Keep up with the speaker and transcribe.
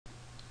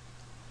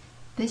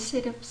This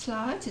set of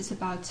slides is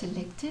about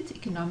selected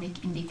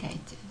economic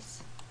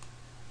indicators.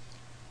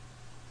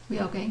 We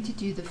are going to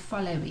do the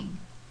following.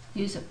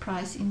 Use a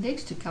price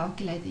index to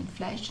calculate the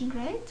inflation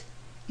rate,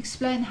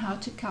 explain how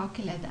to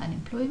calculate the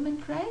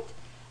unemployment rate,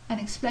 and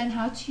explain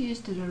how to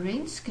use the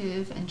Lorenz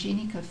curve and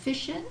Gini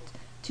coefficient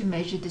to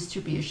measure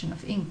distribution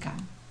of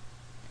income.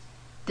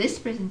 This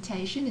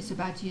presentation is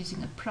about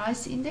using a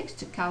price index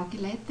to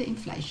calculate the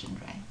inflation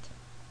rate.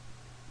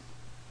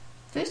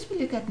 First, we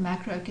look at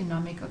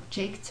macroeconomic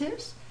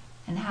objectives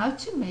and how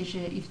to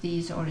measure if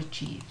these are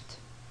achieved.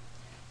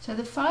 So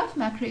the 5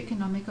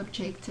 macroeconomic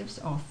objectives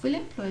are full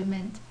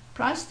employment,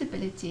 price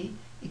stability,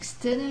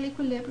 external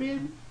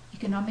equilibrium,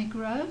 economic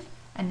growth,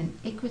 and an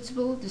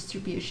equitable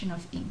distribution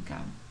of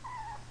income.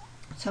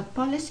 So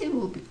policy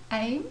will be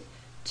aimed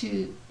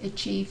to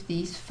achieve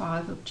these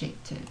 5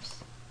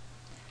 objectives.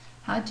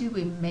 How do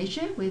we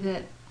measure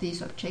whether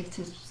these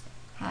objectives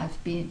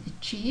have been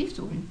achieved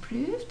or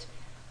improved?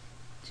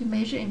 To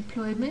measure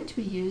employment,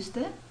 we use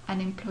the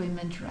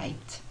unemployment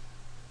rate.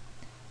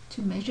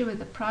 To measure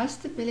whether price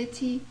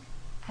stability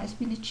has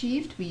been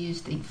achieved, we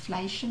use the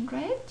inflation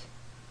rate.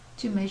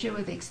 To measure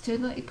whether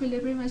external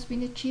equilibrium has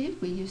been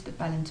achieved, we use the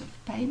balance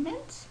of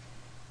payments.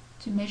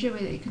 To measure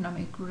whether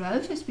economic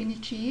growth has been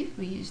achieved,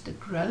 we use the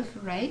growth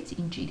rate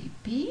in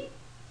GDP.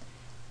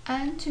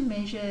 And to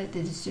measure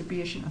the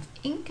distribution of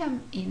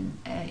income in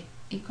an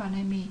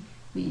economy,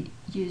 we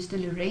use the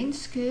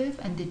Lorenz curve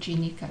and the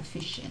Gini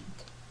coefficient.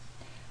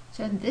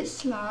 So in this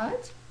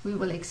slide, we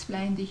will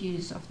explain the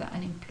use of the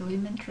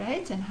unemployment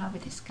rate and how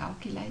it is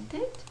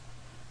calculated.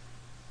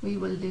 We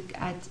will look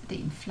at the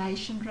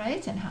inflation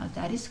rate and how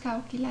that is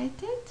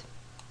calculated.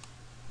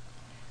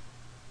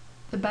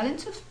 The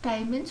balance of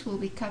payments will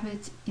be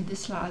covered in the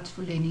slides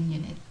for Learning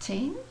Unit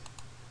 10,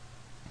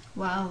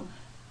 while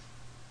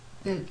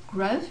the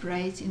growth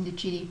rate in the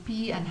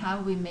GDP and how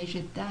we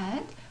measured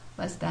that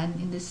was done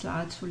in the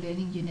slides for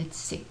Learning Unit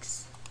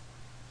 6.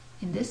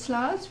 In this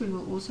slides, we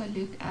will also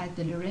look at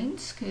the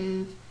Lorenz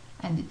curve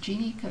and the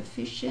Gini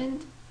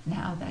coefficient and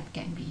how that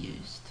can be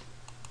used.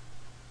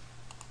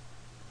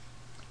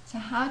 So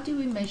how do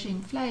we measure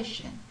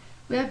inflation?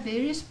 We have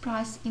various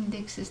price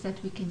indexes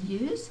that we can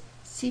use: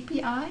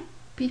 CPI,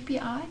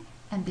 PPI,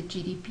 and the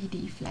GDP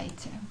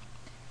deflator.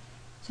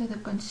 So the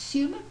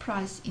Consumer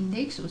Price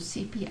Index, or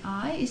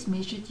CPI, is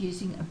measured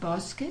using a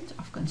basket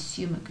of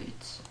consumer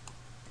goods.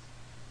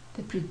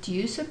 The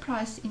Producer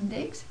Price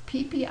Index,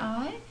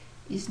 PPI,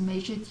 is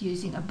measured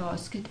using a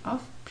basket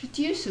of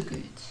producer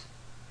goods,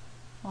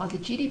 while the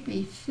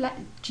GDP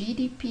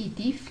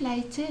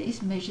deflator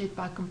is measured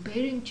by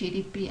comparing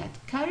GDP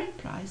at current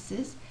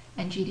prices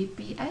and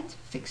GDP at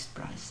fixed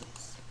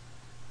prices.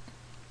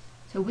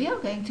 So we are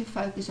going to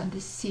focus on the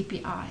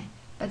CPI,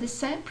 but the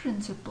same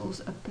principles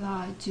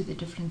apply to the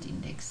different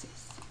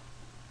indexes.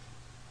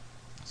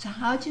 So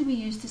how do we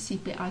use the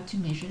CPI to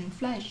measure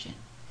inflation?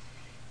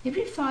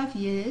 Every 5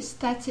 years,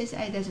 Stats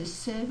SA does a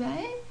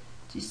survey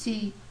to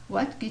see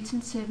what goods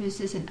and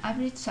services an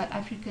average South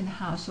African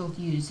household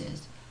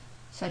uses,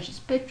 such as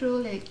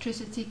petrol,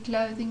 electricity,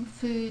 clothing,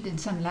 food, and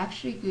some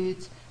luxury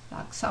goods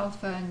like cell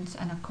phones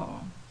and a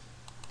car.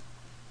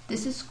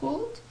 This is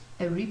called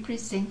a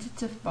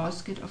representative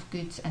basket of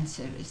goods and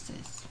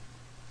services.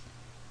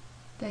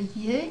 The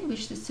year in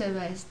which the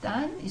survey is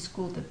done is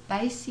called the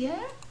base year,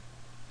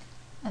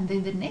 and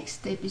then the next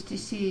step is to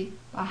see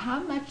by how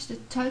much the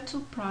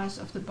total price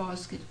of the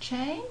basket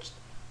changed,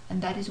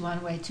 and that is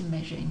one way to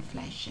measure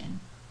inflation,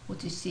 or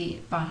to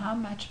see by how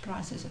much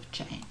prices have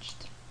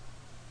changed.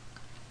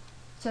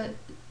 So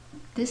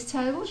this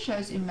table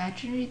shows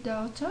imaginary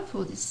data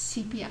for the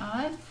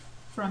CPI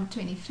from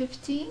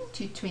 2015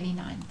 to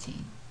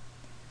 2019.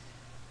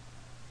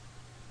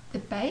 The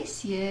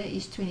base year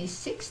is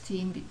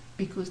 2016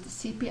 because the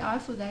CPI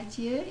for that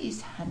year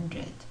is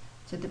 100.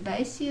 So the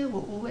base year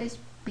will always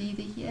be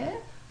the year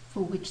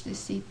for which the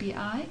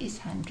CPI is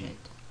 100.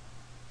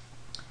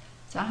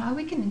 So how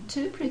we can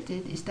interpret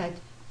it is that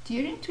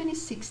during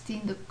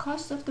 2016, the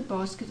cost of the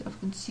basket of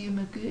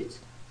consumer goods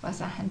was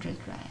 100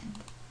 Rand.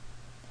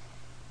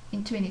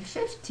 In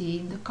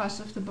 2015, the cost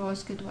of the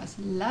basket was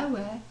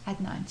lower at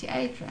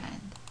 98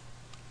 Rand.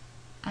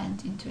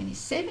 And in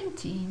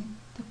 2017,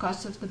 the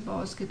cost of the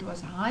basket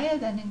was higher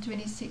than in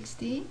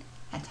 2016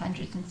 at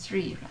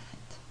 103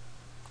 Rand.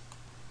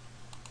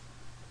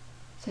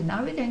 So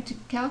now we're going to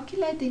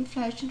calculate the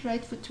inflation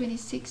rate for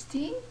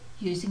 2016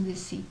 using the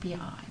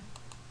CPI.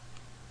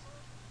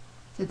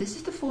 So this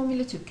is the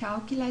formula to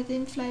calculate the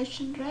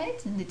inflation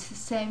rate, and it's the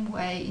same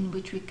way in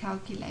which we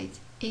calculate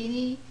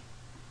any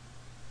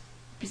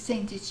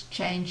percentage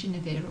change in a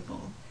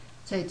variable.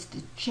 So it's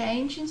the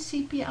change in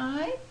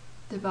CPI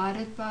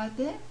divided by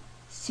the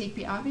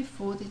CPI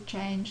before the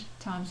change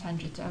times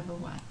 100 over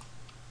 1.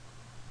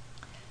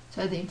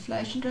 So the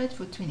inflation rate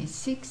for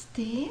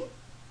 2016,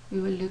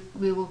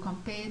 we will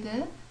compare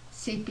the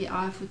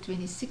CPI for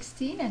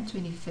 2016 and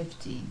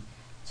 2015.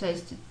 So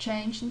it's the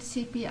change in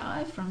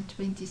CPI from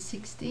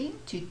 2016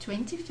 to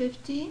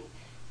 2015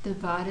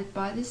 divided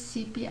by the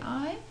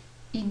CPI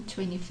in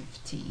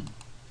 2015.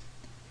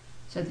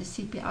 So the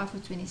CPI for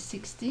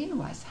 2016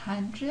 was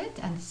 100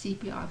 and the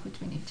CPI for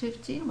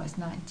 2015 was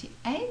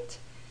 98,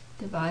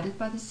 divided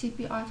by the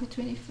CPI for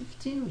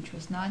 2015, which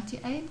was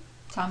 98,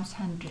 times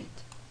 100.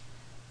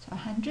 So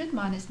 100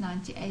 minus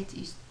 98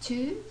 is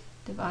 2,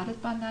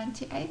 divided by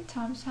 98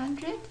 times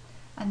 100,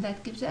 and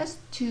that gives us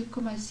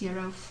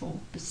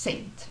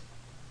 2.04%.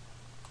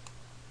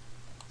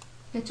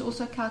 Let's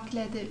also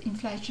calculate the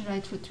inflation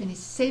rate for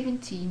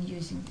 2017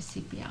 using the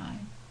CPI.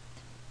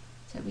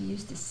 So we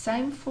use the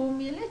same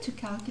formula to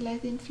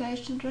calculate the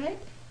inflation rate.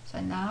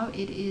 So now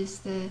it is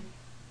the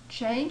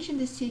change in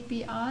the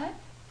CPI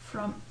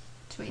from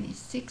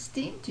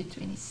 2016 to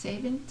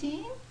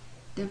 2017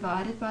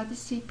 divided by the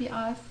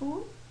CPI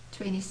for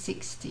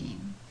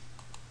 2016.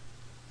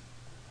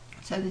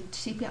 So the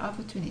CPI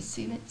for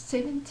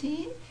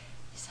 2017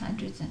 is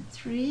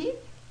 103,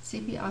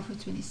 CPI for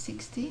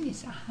 2016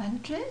 is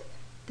 100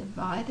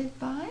 divided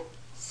by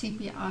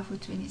CPI for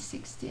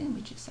 2016,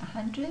 which is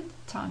 100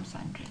 times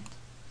 100.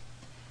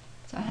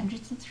 So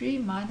 103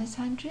 minus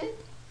 100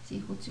 is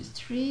equal to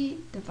 3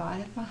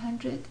 divided by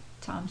 100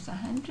 times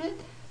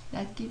 100.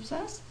 That gives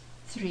us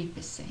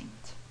 3%.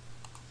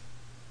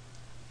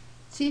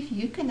 See if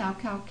you can now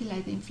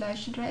calculate the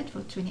inflation rate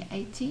for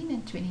 2018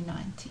 and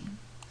 2019.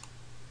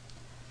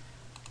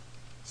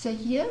 So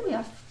here we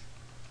have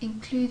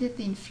included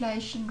the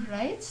inflation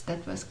rates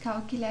that was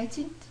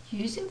calculated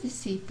using the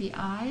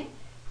CPI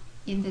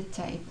in the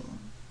table.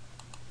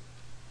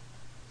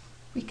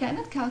 We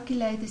cannot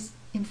calculate this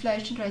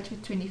inflation rate for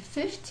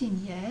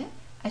 2015 year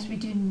as we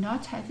do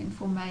not have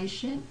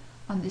information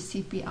on the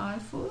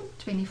CPI for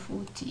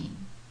 2014.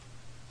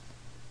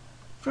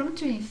 From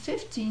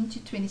 2015 to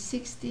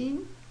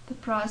 2016, the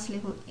price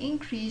level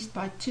increased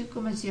by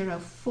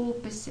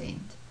 2.04%.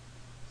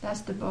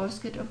 Thus the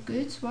basket of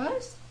goods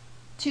was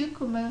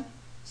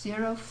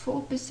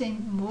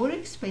 2.04% more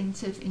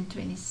expensive in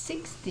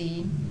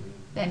 2016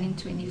 than in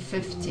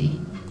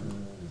 2015.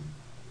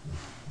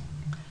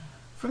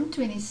 From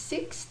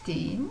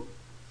 2016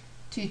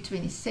 to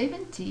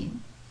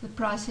 2017, the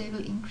price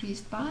level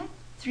increased by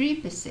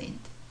 3%.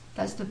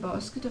 Thus the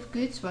basket of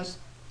goods was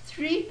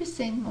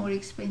 3% more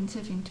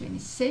expensive in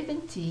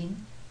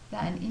 2017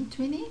 than in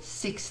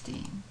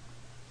 2016.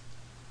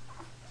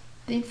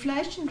 The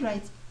inflation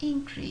rate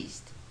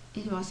increased.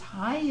 It was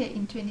higher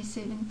in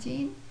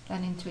 2017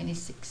 than in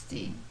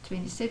 2016.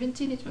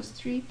 2017 it was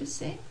 3%,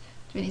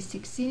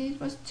 2016 it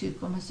was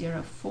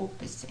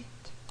 2.04%.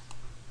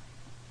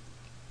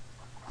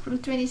 From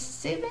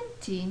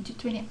 2017 to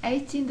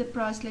 2018, the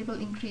price level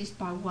increased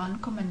by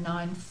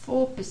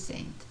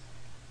 1.94%.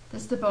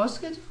 Thus the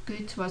basket of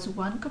goods was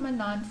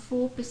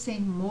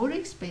 1.94% more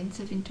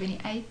expensive in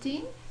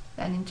 2018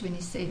 than in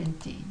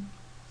 2017.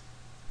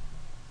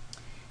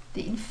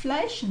 The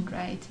inflation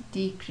rate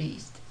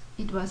decreased.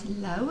 It was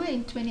lower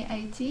in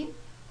 2018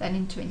 than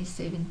in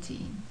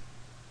 2017.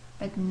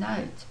 But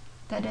note,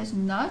 that does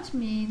not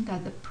mean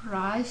that the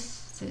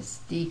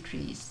prices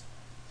decreased.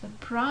 The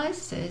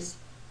prices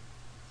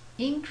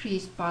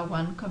increased by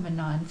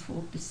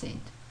 1.94%.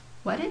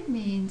 What it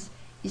means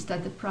is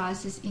that the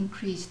prices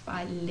increased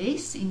by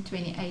less in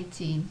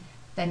 2018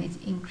 than it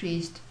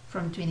increased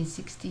from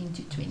 2016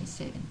 to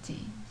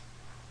 2017.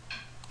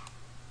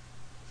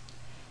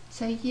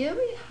 So here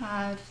we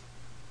have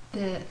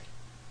the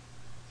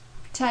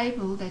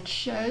table that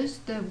shows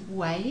the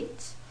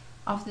weight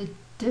of the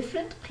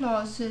different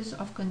classes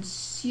of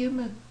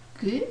consumer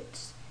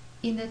goods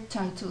in the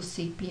total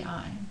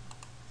CPI.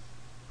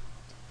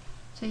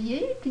 So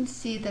here you can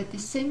see that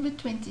December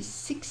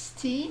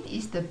 2016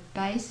 is the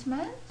base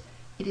month.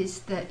 It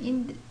is the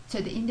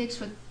index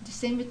for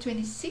December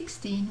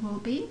 2016 will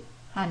be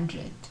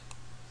 100.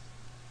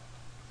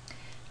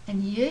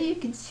 And here you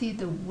can see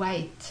the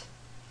weight.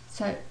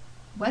 So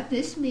what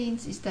this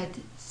means is that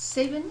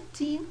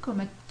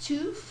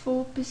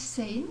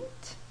 17.24%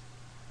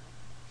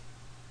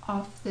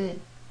 of the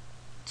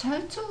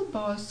total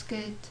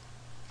basket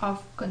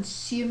of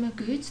consumer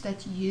goods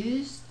that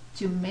used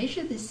to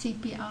measure the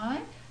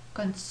CPI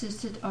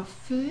consisted of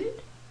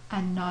food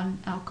and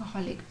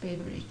non-alcoholic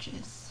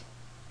beverages.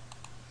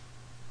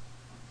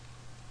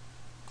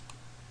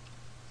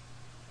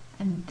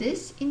 And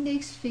this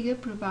index figure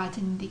provides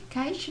an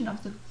indication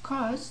of the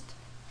cost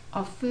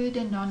of food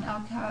and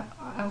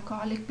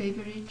non-alcoholic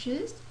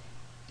beverages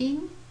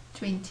in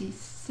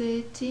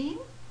 2013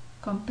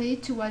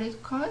 compared to what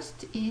it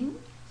cost in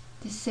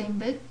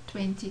December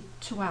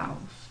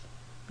 2012,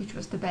 which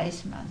was the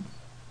base month.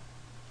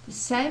 The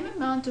same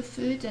amount of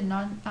food and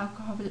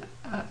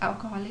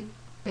non-alcoholic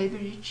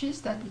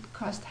beverages that would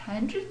cost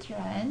 100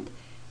 Rand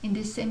in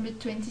December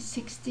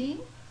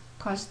 2016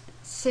 cost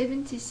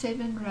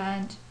 77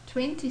 Rand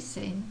 20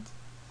 cents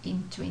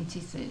in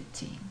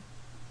 2013.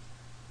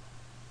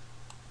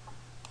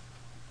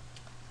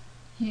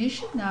 You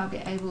should now be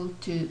able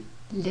to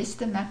list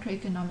the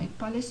macroeconomic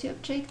policy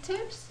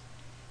objectives,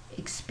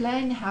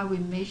 explain how we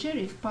measure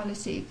if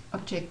policy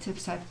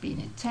objectives have been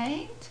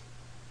attained,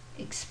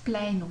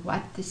 explain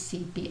what the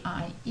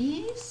CPI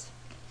is,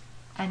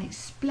 and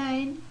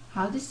explain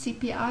how the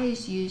CPI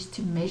is used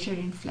to measure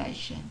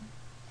inflation.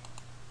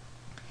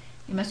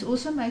 You must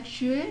also make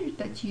sure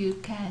that you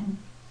can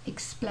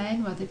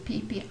explain what the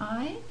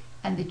PPI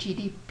and the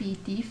GDP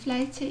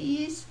deflator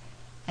is,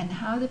 and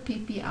how the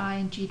PPI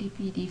and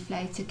GDP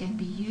deflator can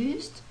be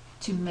used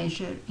to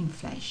measure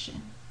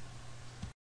inflation.